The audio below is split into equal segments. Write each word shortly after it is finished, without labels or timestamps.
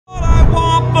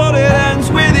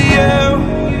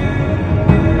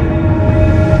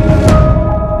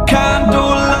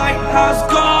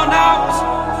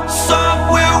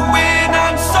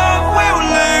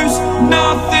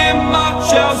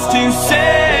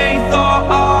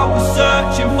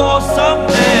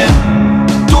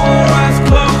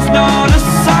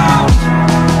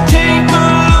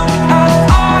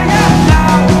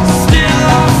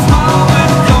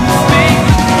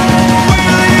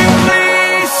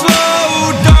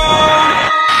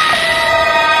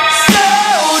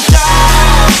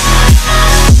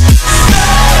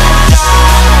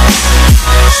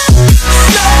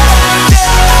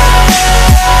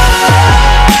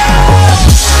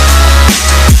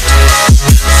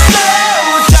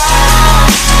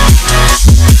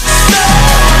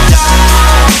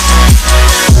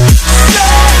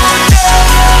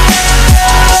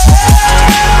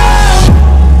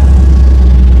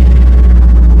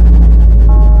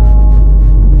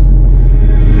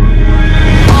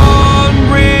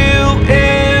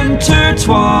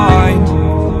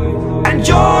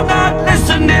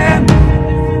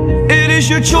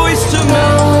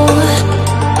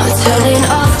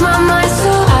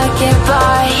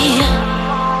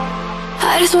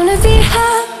just wanna be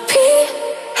happy,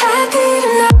 happy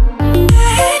tonight.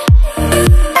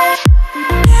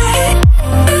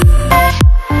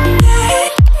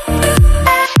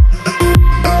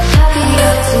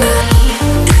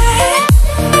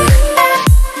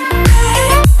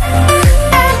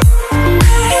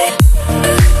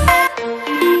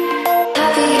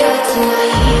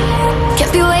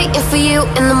 For you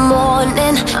in the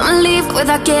morning, I'ma leave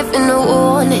without giving a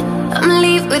warning. I'ma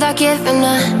leave without giving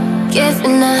a.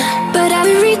 But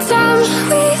every time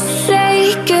we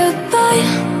say goodbye,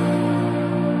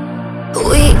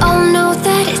 we all know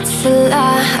that it's a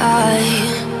lie.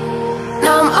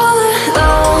 Now I'm all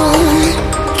alone,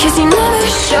 'cause you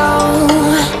never show.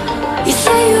 You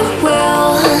say you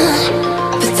will,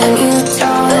 but then you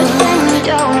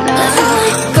don't. Let's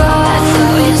let go.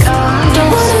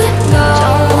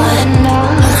 Don't wanna know.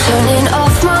 Turning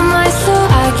off my mind so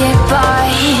I get by.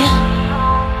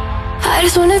 I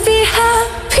just wanna be